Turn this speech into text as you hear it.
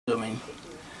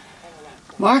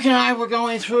Mark and I were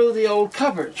going through the old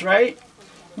cupboards, right?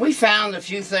 We found a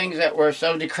few things that were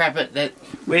so decrepit that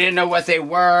we didn't know what they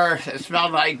were. It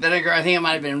smelled like vinegar. I think it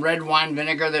might have been red wine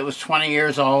vinegar that was 20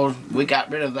 years old. We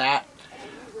got rid of that.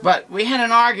 But we had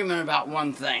an argument about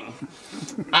one thing.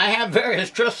 I have various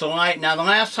Crystal Light. Now, the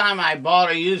last time I bought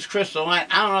or used Crystal Light,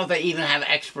 I don't know if they even have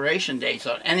expiration dates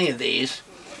on any of these,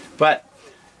 but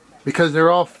because they're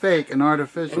all fake and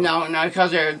artificial. No,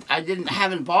 because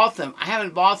haven't bought them. I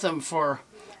haven't bought them for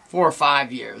 4 or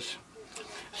 5 years.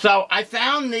 So I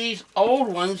found these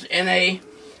old ones in a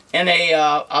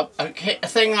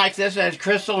thing like this as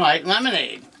Crystal Light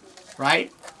lemonade,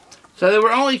 right? So there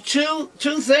were only two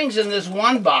things in this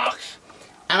one box,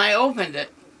 and I opened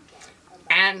it,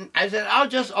 and I said, I'll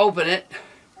just open it.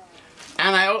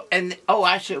 And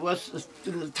actually, it was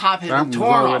the top had been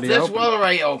torn off. This was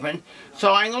already open.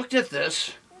 So I looked at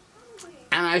this,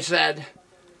 and I said,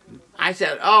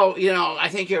 oh, you know, I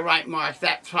think you're right, Mark.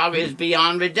 That probably is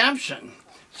beyond redemption.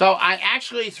 So I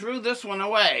actually threw this one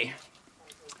away.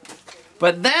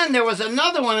 But then there was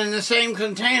another one in the same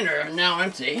container, now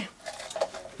empty.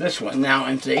 This one, now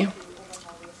empty.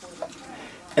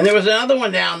 And there was another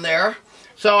one down there.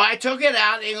 So I took it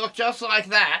out, and it looked just like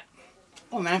that.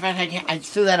 Oh, matter of fact, I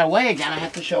threw that away again. I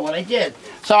have to show what I did.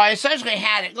 So I essentially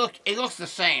had it. Look, it looks the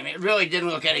same. It really didn't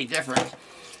look any different.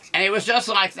 And it was just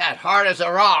like that, hard as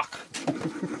a rock.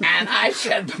 And I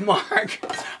said to Mark,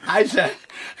 I said,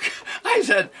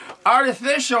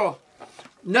 artificial,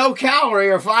 no calorie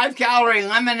or 5-calorie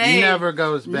lemonade never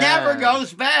goes bad. Never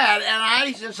goes bad. And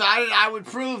I decided I would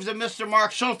prove to Mr.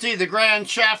 Mark Schulte, the grand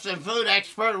chef and food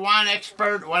expert, wine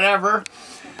expert, whatever,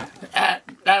 that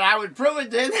I would prove it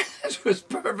that this was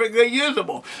perfectly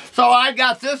usable. So I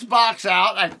got this box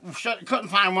out. I couldn't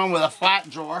find one with a flat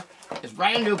drawer. It's a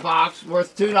brand new box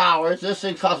worth $2. This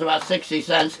thing cost about 60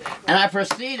 cents. And I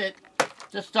proceeded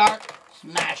to start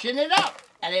smashing it up.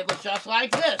 And it was just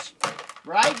like this.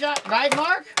 Right,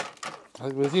 Mark?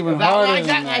 It was even harder like that.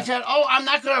 than that. I said, "Oh, I'm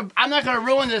not gonna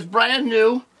ruin this brand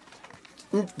new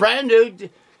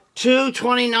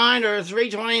 229 or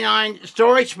 329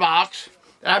 storage box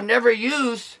that I've never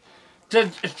used to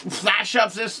flash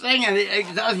up this thing." And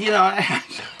it does, you know.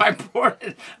 I poured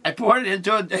it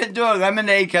into a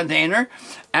lemonade container,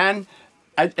 and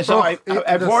I poured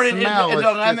it into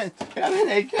a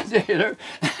lemonade container.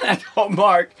 And I told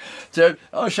Mark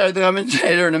I'll show you the lemonade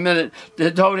container in a minute. I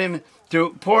told him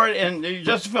to pour it in. You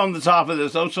just film the top of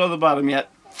this. Don't show the bottom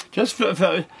yet.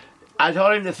 I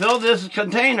told him to fill this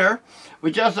container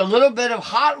with just a little bit of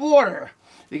hot water.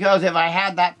 Because if I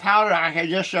had that powder, I could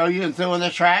just show you and throw in the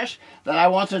trash. That I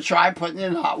want to try putting it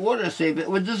in hot water to see if it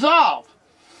would dissolve.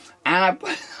 And I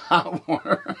put hot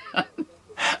water.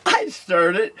 I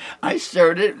stirred it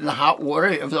in the hot water.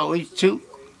 It was only two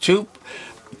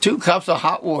cups of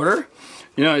hot water.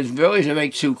 You know, it's really to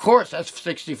make 2 quarts. That's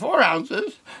 64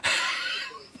 ounces.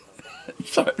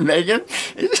 Started making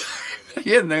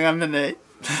the lemonade.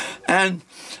 And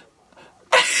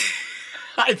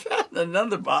I found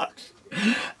another box.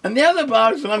 And the other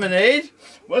box of lemonade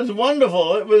was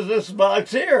wonderful. It was this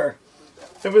box here.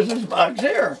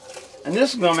 And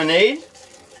this lemonade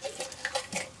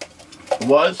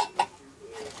was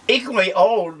equally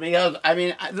old because, I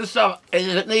mean, this stuff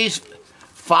is at least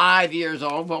 5 years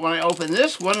old. But when I opened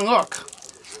this one, look.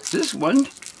 This one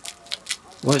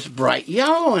was bright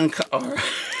yellow in color.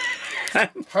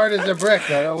 Hard as a brick,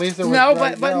 though. At least it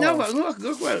was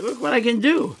look what I can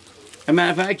do. As a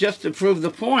matter of fact, just to prove the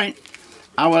point,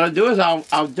 what I'll do is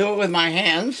I'll do it with my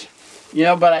hands, you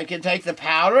know, but I can take the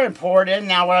powder and pour it in.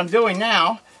 Now what I'm doing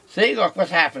now, see, look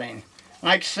what's happening.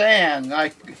 Like sand,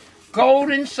 like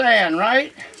golden sand,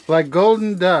 right? Like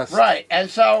golden dust. Right, and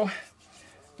so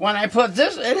when I put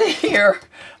this in here,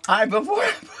 before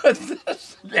I put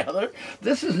this together,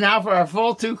 this is now for a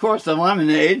full 2 quarts of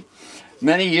lemonade.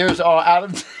 Many years out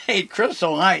of date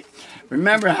Crystal Light.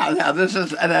 Remember how now this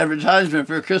is an advertisement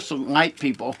for Crystal Light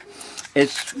people.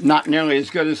 It's not nearly as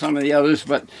good as some of the others,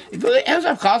 but it ends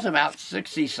up costing about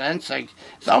 60 cents. Like,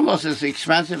 it's almost as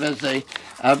expensive as a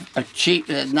cheap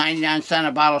 99-cent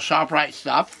a bottle ShopRite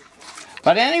stuff.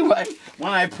 But anyway,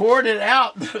 when I poured it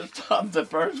out, the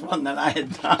first one that I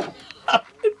had done,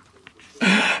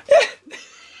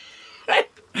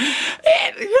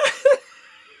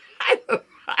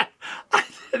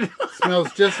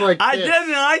 smells just like this. I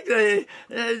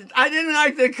didn't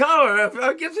like the color.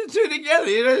 I get the two together,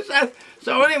 you know.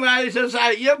 So anyway, I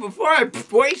decided, before I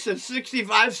wasted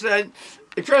 65-cent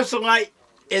Crystal Light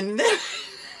in this,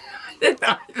 the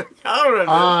color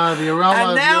of it. The aroma.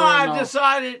 And now I've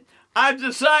decided.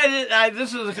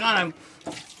 This is the kind of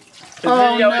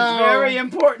Oh, no. It's very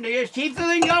important to just keep the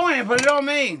thing going and put it on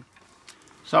me.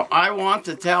 So I want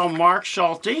to tell Mark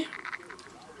Schulte,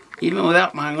 even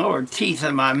without my lower teeth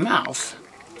in my mouth,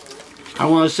 I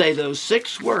want to say those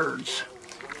 6 words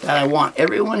that I want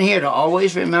everyone here to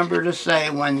always remember to say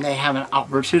when they have an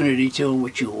opportunity to,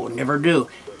 which you will never do.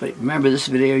 But remember this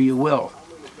video, you will.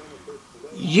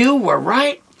 You were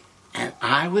right and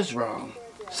I was wrong.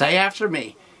 Say after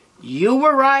me. You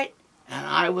were right and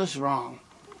I was wrong.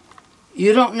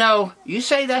 You don't know. You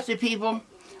say that to people,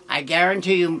 I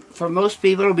guarantee you, for most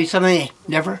people, it'll be something they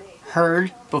never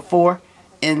heard before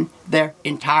in their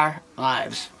entire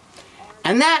lives.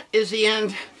 And that is the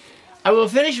end. I will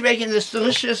finish making this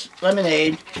delicious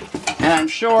lemonade, and I'm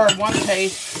sure one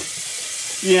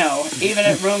taste, you know, even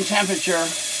at room temperature,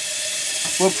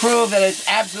 will prove that it's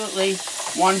absolutely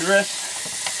wondrous.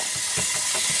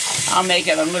 I'll make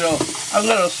it a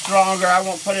little stronger. I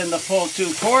won't put in the full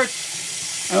 2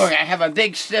 quarts. Okay, I have a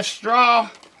big stiff straw.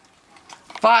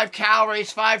 5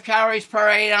 calories per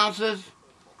 8 ounces.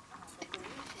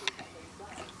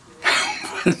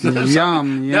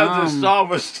 Yum, No, yum. the straw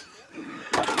was...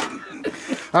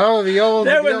 Oh, the old...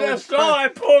 There was a straw I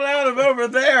pulled out of over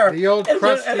there. The old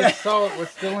crusty salt was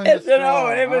still in the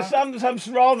straw. It was some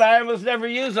straw that I was never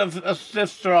used a stiff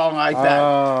straw like that.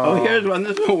 Oh, here's one.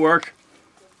 This will work.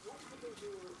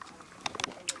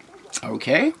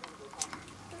 Okay.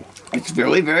 It's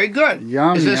really very good.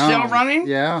 Yum, Is this yum. still running?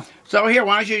 Yeah. So here,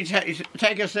 why don't you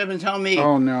take a sip and tell me?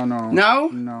 Oh, no, no. No?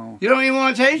 No. You don't even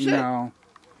want to taste it? No.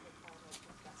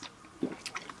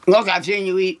 Look, I've seen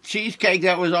you eat cheesecake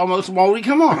that was almost moldy.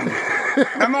 Come on.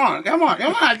 Come on.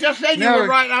 I just said you were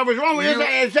right and I was wrong.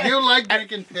 You like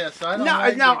drinking piss. I don't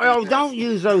like No, don't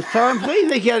use those terms.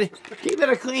 Please keep it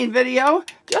a clean video.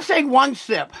 Just take 1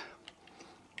 sip.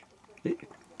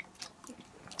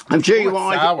 I'm sure you won't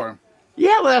like it. Sour.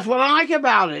 Yeah, well, that's what I like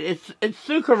about it. It's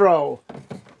sucrose.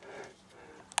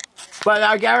 But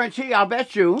I guarantee, I'll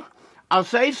bet you, I'll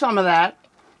save some of that,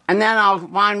 and then I'll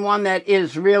find one that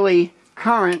is really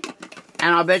current,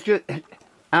 and I'll bet you,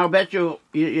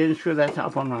 you didn't screw that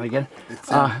top on again.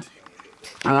 And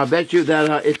I'll bet you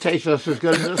that it tastes just as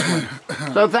good as this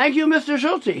one. So thank you, Mr.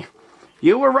 Schulte.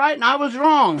 You were right and I was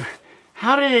wrong.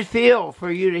 How did it feel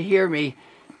for you to hear me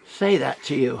say that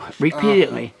to you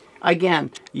repeatedly?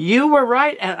 Again, you were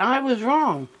right and I was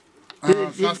wrong.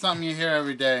 It's not something you hear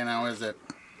every day now, is it?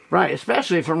 Right,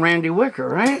 especially from Randy Wicker,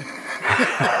 right?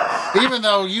 Even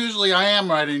though usually I am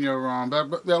right and you're wrong,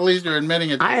 but at least you're admitting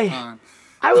it this time.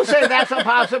 I would say that's a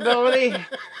possibility.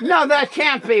 No, that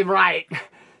can't be right.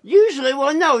 Usually,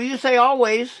 well, no, you say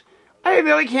always. I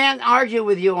really can't argue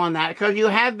with you on that because you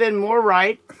have been more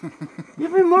right.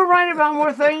 You've been more right about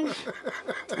more things.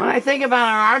 When I think about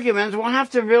our arguments, we'll have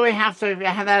to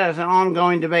have that as an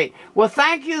ongoing debate. Well,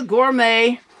 thank you,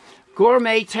 gourmet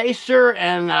taster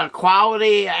and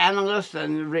quality analyst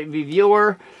and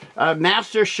reviewer,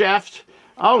 master chef.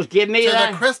 Oh, give me that.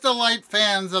 To the Crystal Light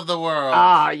fans of the world.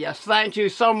 Ah, yes. Thank you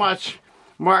so much,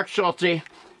 Mark Schulte.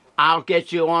 I'll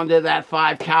get you onto that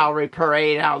 5 calorie per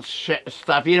 8 ounce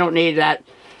stuff. You don't need that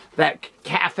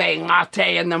cafe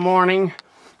latte in the morning.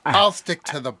 I'll stick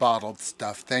to the bottled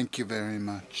stuff. Thank you very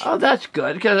much. Oh, that's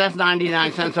good, because that's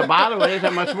 99 cents a bottle. It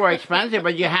isn't much more expensive,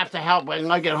 but you have to help when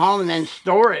you get home and then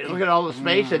store it. Look at all the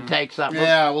space it takes up.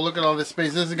 Yeah, well, look at all this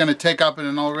space. This is going to take up in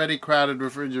an already crowded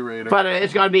refrigerator. But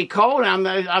it's going to be cold.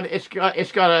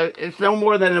 It's no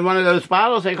more than one of those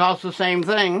bottles. They cost the same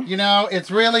thing. You know, it's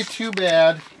really too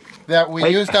bad that we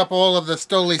used up all of the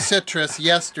Stoli citrus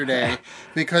yesterday,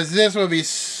 because this would be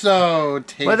so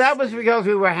tasty. Well, that was because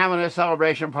we were having a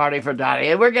celebration party for Dottie,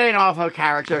 and we're getting off of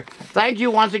character. Thank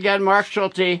you once again, Mark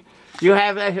Schulte.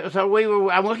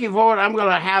 I'm looking forward. I'm going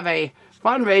to have a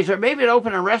fundraiser, maybe to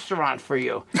open a restaurant for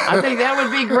you. I think that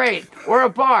would be great. Or a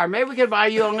bar. Maybe we could buy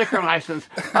you a liquor license.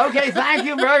 Okay, thank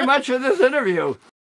you very much for this interview.